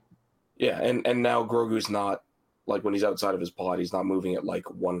thing. Yeah, and now Grogu's not like when he's outside of his pod, he's not moving at like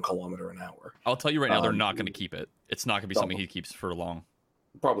 1 kilometer an hour. I'll tell you right now, they're not going to keep it. It's not going to be something he keeps for long.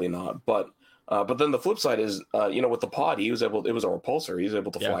 Probably not. But then the flip side is, with the pod, it was a repulsor. He was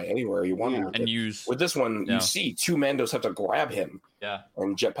able to fly anywhere he wanted. And use with this one, you see 2 Mandos have to grab him. Yeah.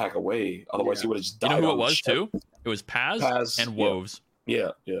 And jetpack away. Otherwise, he would have just died. You know who it was too? It was Paz and Woves.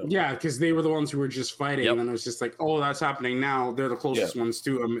 Yeah. Yeah, because they were the ones who were just fighting, and then it was just like, oh, that's happening now. They're the closest ones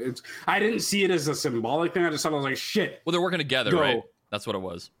to him. I didn't see it as a symbolic thing. I just thought I was like, shit. Well, they're working together, right? That's what it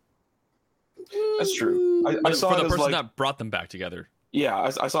was. That's true. I saw for the it as person like, that brought them back together.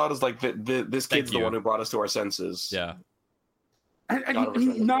 Yeah, I saw it as like this kid's the one who brought us to our senses. Yeah.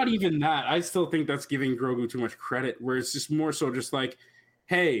 Not even that. I still think that's giving Grogu too much credit, where it's just more so just like,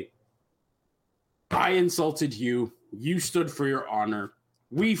 hey, I insulted you. You stood for your honor.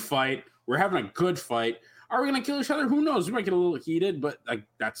 We fight. We're having a good fight. Are we going to kill each other? Who knows? We might get a little heated, but like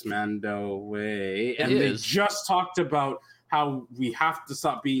that's Mando way. And they just talked about how we have to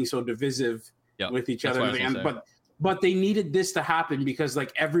stop being so divisive with each other. But they needed this to happen because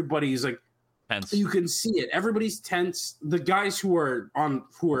like everybody's like tense. You can see it. Everybody's tense. The guys who are on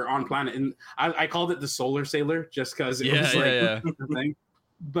planet, and I called it the Solar Sailor just because it was like thing.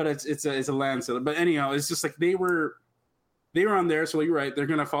 But it's a land sailor. But anyhow, it's just like they were on there. So you're right. They're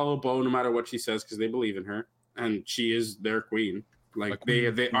gonna follow Bo no matter what she says because they believe in her, and she is their queen. Like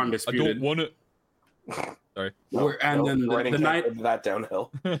they undisputed. I don't want it. Sorry. Then the night that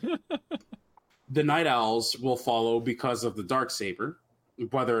downhill. The Night Owls will follow because of the Darksaber,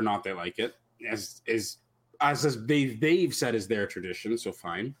 whether or not they like it, as they've said is their tradition. So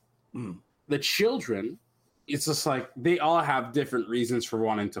fine. The children, it's just like they all have different reasons for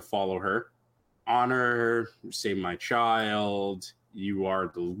wanting to follow her. Honor her, save my child. You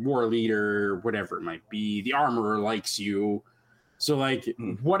are the war leader, whatever it might be. The armorer likes you. So like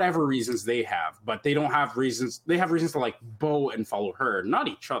whatever reasons they have, but they don't have reasons. They have reasons to like Bo and follow her, not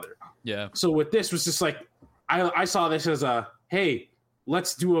each other. Yeah. So with this was just like, I saw this as a, hey,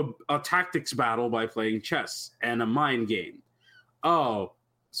 let's do a tactics battle by playing chess and a mind game. Oh,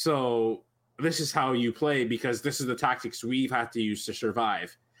 so this is how you play because this is the tactics we've had to use to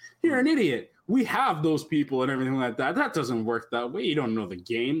survive. You're an idiot. We have those people and everything like that. That doesn't work that way. You don't know the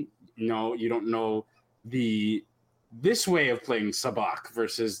game. No, you don't know this way of playing Sabacc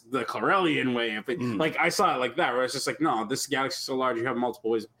versus the Corellian way of playing. Like I saw it like that, where it's just like, no, this galaxy is so large, you have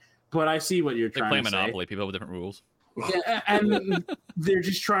multiple ways. But I see what you're trying to say. They play Monopoly. People have different rules. Yeah, and they're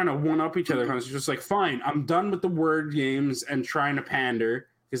just trying to one up each other. It's just like, fine, I'm done with the word games and trying to pander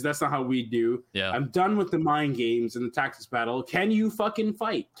because that's not how we do. Yeah, I'm done with the mind games and the tactics battle. Can you fucking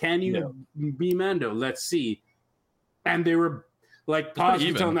fight? Can you be Mando? Let's see. And they were like,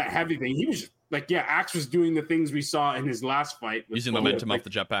 positive on that heavy thing. He was just, like, Axe was doing the things we saw in his last fight. Using momentum off the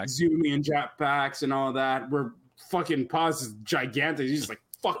jetpack. Zooming and jetpacks and all that. We're fucking Paz is gigantic. He's just like,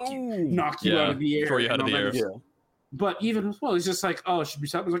 fuck you. Knock you out of the air. Throw you out of the air. Yeah. But even as well, he's just like, oh, it should be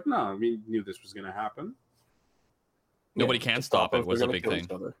stopped. I was like, no, we knew this was going to happen. Nobody can stop it was a big thing.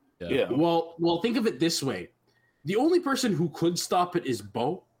 Yeah. Well, think of it this way. The only person who could stop it is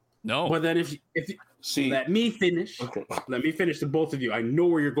Bo. No. But then if let me finish. Okay. Let me finish to both of you. I know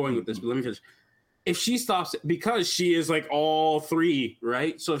where you're going with this, but let me finish. If she stops it, because she is like all three,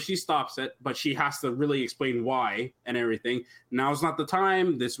 right? So if she stops it, but she has to really explain why and everything. Now's not the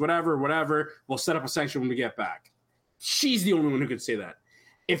time. This, whatever. We'll set up a sanction when we get back. She's the only one who could say that.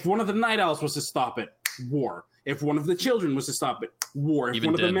 If one of the Night Owls was to stop it, war. If one of the children was to stop it, war. If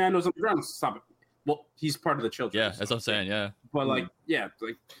one of the Mandos on the ground was to stop it, well, he's part of the children. Yeah, that's what I'm saying. Yeah, but like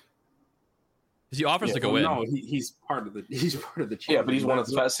because he offers to go in. No, he's part of the children. Yeah, but he's one of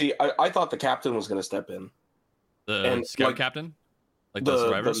the best. See, I thought the captain was going to step in. The scout captain, like the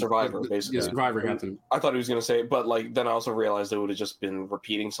survivor. The survivor, basically. The survivor captain. I thought he was going to say, but like then I also realized it would have just been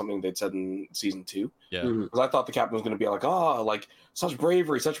repeating something they'd said in season 2. Yeah, because I thought the captain was going to be like, like such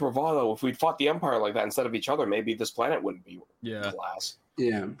bravery, such bravado. If we'd fought the Empire like that instead of each other, maybe this planet wouldn't be glass.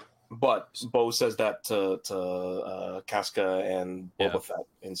 Yeah. But Bo says that to Casca and Boba Fett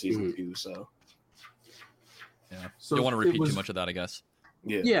in season 2, so. Yeah, so you don't want to repeat too much of that, I guess.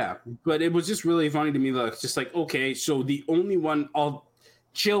 Yeah, but it was just really funny to me. Like, just like, okay, so the only one, all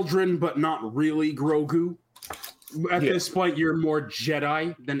children, but not really Grogu, At this point, you're more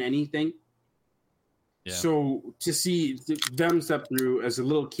Jedi than anything. Yeah. So to see them step through as a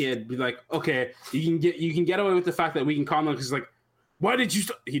little kid, be like, okay, you can get away with the fact that we can calm him because like, why did you?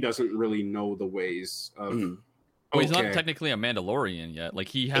 He doesn't really know the ways of. Well, he's not technically a Mandalorian yet. Like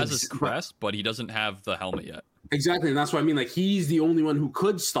he has his crest, but he doesn't have the helmet yet. Exactly, and that's what I mean. Like he's the only one who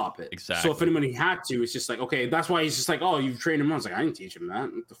could stop it. Exactly. So if anybody had to, it's just like, okay, that's why he's just like, oh, you've trained him. I was like, I didn't teach him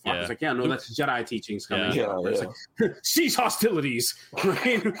that. What the fuck? It's like, yeah, no, that's Jedi teachings coming. Yeah. It's like cease hostilities.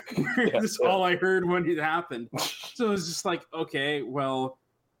 Right? That's all I heard when it happened. So it's just like, okay, well,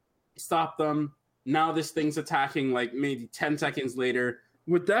 stop them. Now this thing's attacking like maybe 10 seconds later.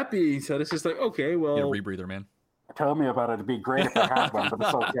 With that being said, it's just like, okay, well, get a rebreather, man. Tell me about it. It'd be great if I had one, but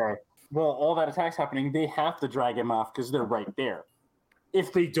it's okay. Well, all that attack's happening, they have to drag him off because they're right there.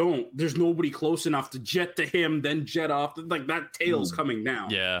 If they don't, there's nobody close enough to jet to him, then jet off. Like that tail's coming down.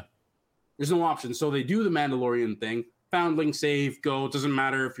 Yeah. There's no option. So they do the Mandalorian thing. Foundling save, go. It doesn't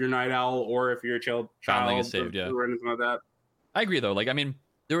matter if you're Night Owl or if you're a child. Foundling is saved, or anything like that. I agree, though. Like, I mean,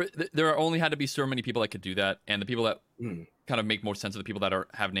 there only had to be so many people that could do that, and the people that kind of make more sense are the people that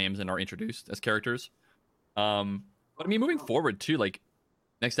have names and are introduced as characters. But I mean, moving forward too, like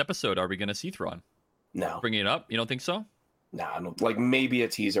next episode, are we going to see Thrawn? No, bringing it up. You don't think so? Nah, no, like maybe a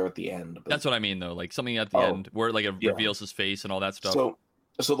teaser at the end. But... That's what I mean, though. Like something at the end where like it reveals his face and all that stuff.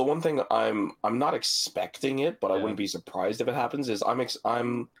 So the one thing I'm not expecting it, but I wouldn't be surprised if it happens. Is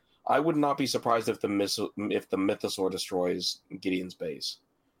I would not be surprised if the Mythosaur destroys Gideon's base.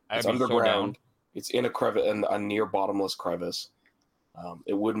 It's underground. It's in a crevice, in a near bottomless crevice.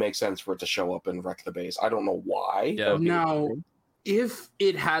 It would make sense for it to show up and wreck the base. I don't know why. Yeah. Now, if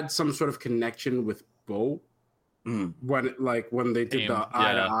it had some sort of connection with Bo, when they did the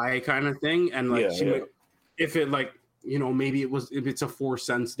eye to eye kind of thing, and like if it like maybe if it's a force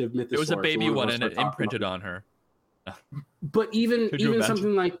sensitive Mythosaur, it was a baby one and it imprinted on her. But even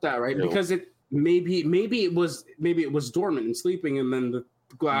something like that, right? Because it maybe it was dormant and sleeping, and then the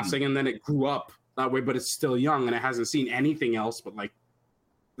glassing, and then it grew up that way, but it's still young and it hasn't seen anything else but like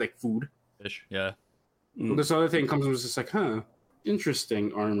food. Fish, yeah. Well, this other thing comes and was just like,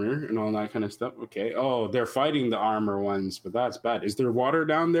 interesting armor and all that kind of stuff. Okay. Oh, they're fighting the armor ones, but that's bad. Is there water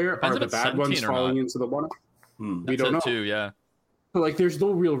down there? Depends Are the bad ones falling into the water? We don't know. Too, yeah. But like, there's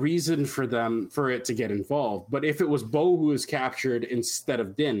no real reason for it to get involved. But if it was Bo who was captured instead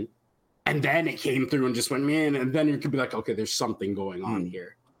of Din, and then it came through and just went, man, and then you could be like, okay, there's something going on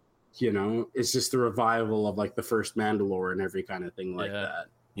here. It's just the revival of like the first Mandalore and every kind of thing like that.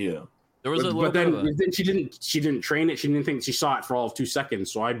 Yeah. There was then she didn't train it. She didn't think she saw it for all of 2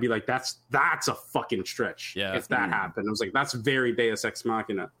 seconds. So I'd be like, that's a fucking stretch. Yeah. If that happened, I was like, that's very Deus Ex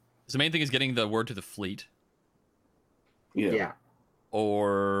Machina. So the main thing is getting the word to the fleet. Yeah.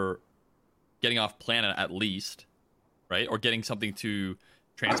 Or getting off planet at least, right? Or getting something to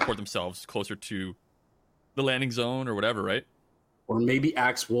transport themselves closer to the landing zone or whatever, right? Or maybe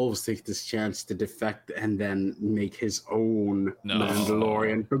Axe Wolves take this chance to defect and then make his own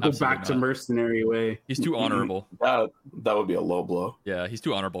Mandalorian. But go back to mercenary way. He's too honorable. That would be a low blow. Yeah, he's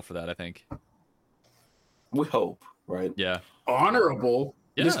too honorable for that, I think. We hope, right? Yeah. Honorable?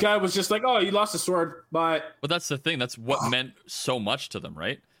 Yeah. This guy was just like, oh, you lost a sword, but that's the thing. That's what meant so much to them,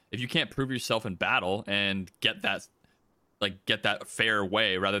 right? If you can't prove yourself in battle and get that fair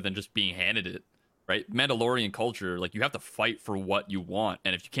way rather than just being handed it, right? Mandalorian culture, like you have to fight for what you want,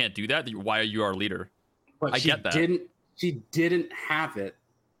 and if you can't do that, why are you our leader? But I get that. She didn't have it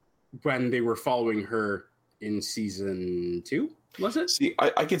when they were following her in season 2. Was it? See,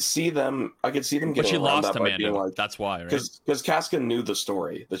 I could see them. Getting but she around lost that to Mando. like, that's why, right? Because Casca knew the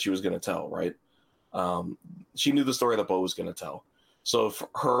story that she was going to tell, right? She knew the story that Bo was going to tell. So if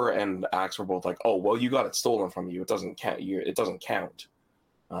her and Axe were both like, "Oh, well, you got it stolen from you. It doesn't count. It doesn't count."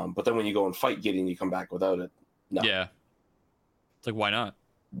 But then when you go and fight Gideon, you come back without it. No. Yeah. It's like, why not?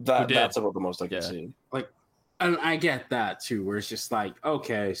 That's about the most I can see. Like, and I get that too, where it's just like,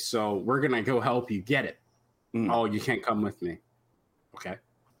 okay, so we're gonna go help you get it. Oh, you can't come with me. Okay.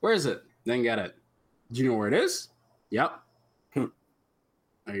 Where is it? Then get it. Do you know where it is? Yep. Are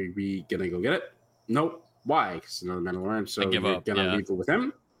we gonna go get it? Nope. Why? Because another Mandalorian. So you're gonna leave it with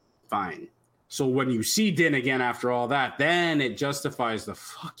him? Fine. So when you see Din again after all that, then it justifies the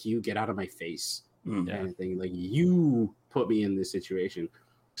fuck you, get out of my face kind of thing. Like, you put me in this situation.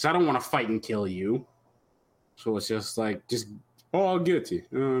 Because I don't want to fight and kill you. So it's just like, I'll get it to you.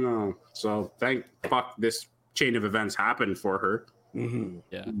 No. So thank fuck this chain of events happened for her. Mm-hmm.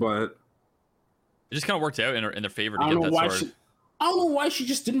 Yeah. But it just kind of worked out in their favor to get that sword. I don't know why she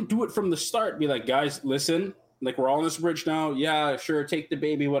just didn't do it from the start. Be like, guys, listen, like, we're all on this bridge now. Yeah, sure, take the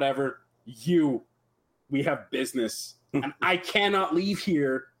baby, whatever. we have business, and I cannot leave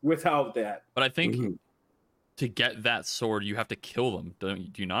here without that. But I think to get that sword, you have to kill them. Do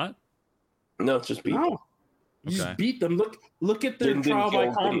you not? No, it's just beat them. You just beat them. Look at their trial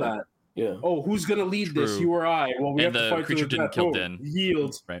by combat. Yeah. Oh, who's gonna lead this? You or I? Well, we have to fight creature didn't kill Din.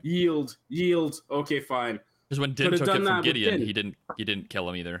 Yield, right. yield. Okay, fine. Because when Din took it from Gideon, he didn't kill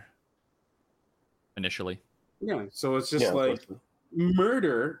him either. Initially. Yeah. So it's just like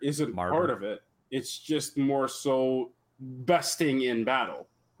murder isn't part of it. It's just more so besting in battle.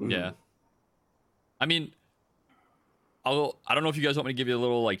 Yeah. I mean, I don't know if you guys want me to give you a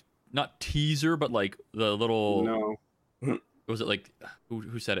little like not teaser, but like the little. No. Was it like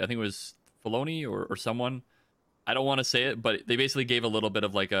who said it? I think it was Filoni or someone. I don't want to say it, but they basically gave a little bit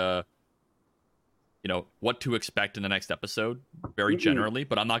of like a, what to expect in the next episode, very generally.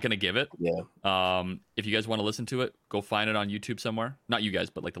 But I'm not going to give it. Yeah. If you guys want to listen to it, go find it on YouTube somewhere. Not you guys,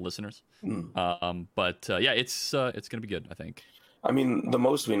 but like the listeners. But yeah, it's going to be good, I think. I mean, the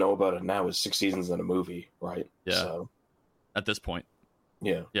most we know about it now is 6 seasons in a movie, right? Yeah. So. At this point.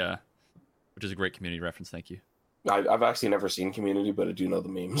 Yeah. Yeah. Which is a great Community reference. Thank you. I've actually never seen Community, but I do know the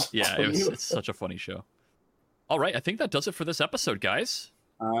memes. Yeah, it's such a funny show. All right, I think that does it for this episode, guys.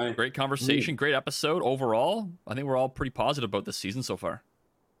 Great conversation, great episode overall. I think we're all pretty positive about this season so far.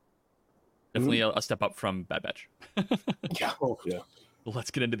 Definitely a step up from Bad Batch. Yeah.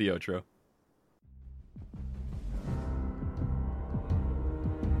 Let's get into the outro.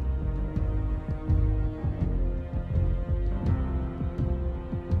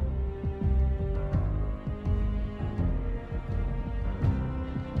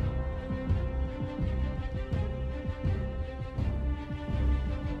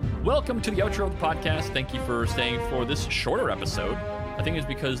 Welcome to the outro of the podcast. Thank you for staying for this shorter episode. I think it's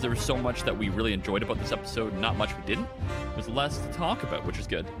because there was so much that we really enjoyed about this episode, not much we didn't. There's less to talk about, which is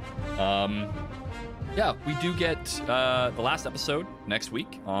good. Yeah, we do get the last episode next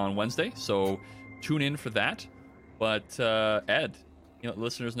week on Wednesday, so tune in for that. But Ed,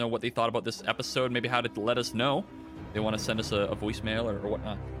 listeners know what they thought about this episode, maybe how to let us know. They want to send us a voicemail or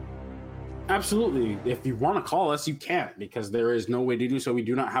whatnot. Absolutely. If you want to call us, you can't, because there is no way to do so. We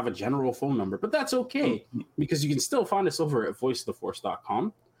do not have a general phone number, but that's okay, because you can still find us over at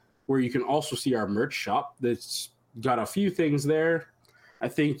voiceoftheforce.com, where you can also see our merch shop that's got a few things there. I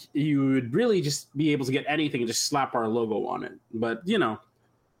think you would really just be able to get anything and just slap our logo on it. But,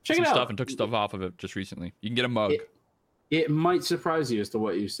 check it out. Stuff and took stuff off of it just recently. You can get a mug. It might surprise you as to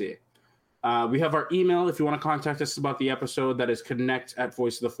what you see. We have our email if you want to contact us about the episode. That is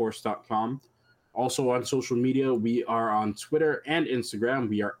connect@voiceoftheforce.com. Also on social media, we are on Twitter and Instagram.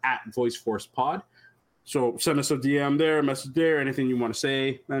 We are at VoiceForcePod. So send us a DM there, message there, anything you want to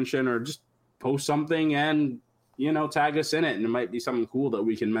say, mention, or just post something and, tag us in it. And it might be something cool that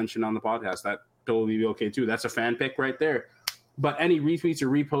we can mention on the podcast. That totally be okay too. That's a fan pick right there. But any retweets or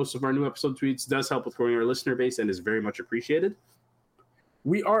reposts of our new episode tweets does help with growing our listener base and is very much appreciated.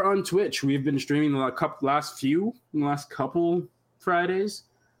 We are on Twitch. We've been streaming the last couple Fridays.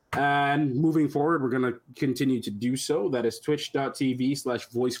 And moving forward, we're going to continue to do so. That is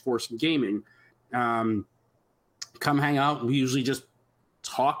twitch.tv/VoiceForceGaming. Come hang out. We usually just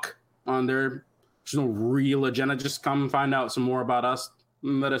talk on there. There's no real agenda. Just come find out some more about us.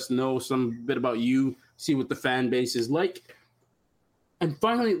 Let us know some bit about you. See what the fan base is like. And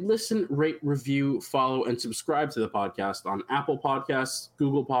finally, listen, rate, review, follow, and subscribe to the podcast on Apple Podcasts,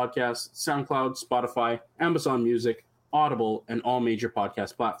 Google Podcasts, SoundCloud, Spotify, Amazon Music, Audible, and all major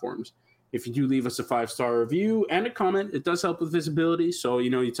podcast platforms. If you do leave us a 5-star review and a comment, it does help with visibility. So,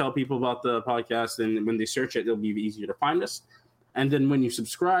 you tell people about the podcast, and when they search it, it'll be easier to find us. And then when you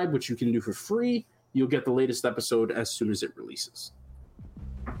subscribe, which you can do for free, you'll get the latest episode as soon as it releases.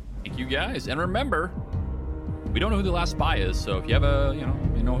 Thank you, guys. And remember, we don't know who the last spy is, so if you have you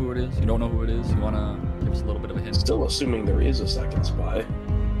know who it is, you don't know who it is, you want to give us a little bit of a hint. Still assuming there is a second spy.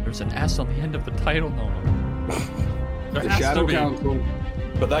 There's an S on the end of the title? No. The Shadow Council.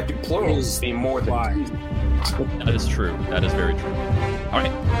 But that could plural be more than two. That is true. That is very true. All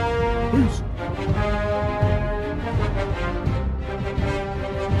right. Peace.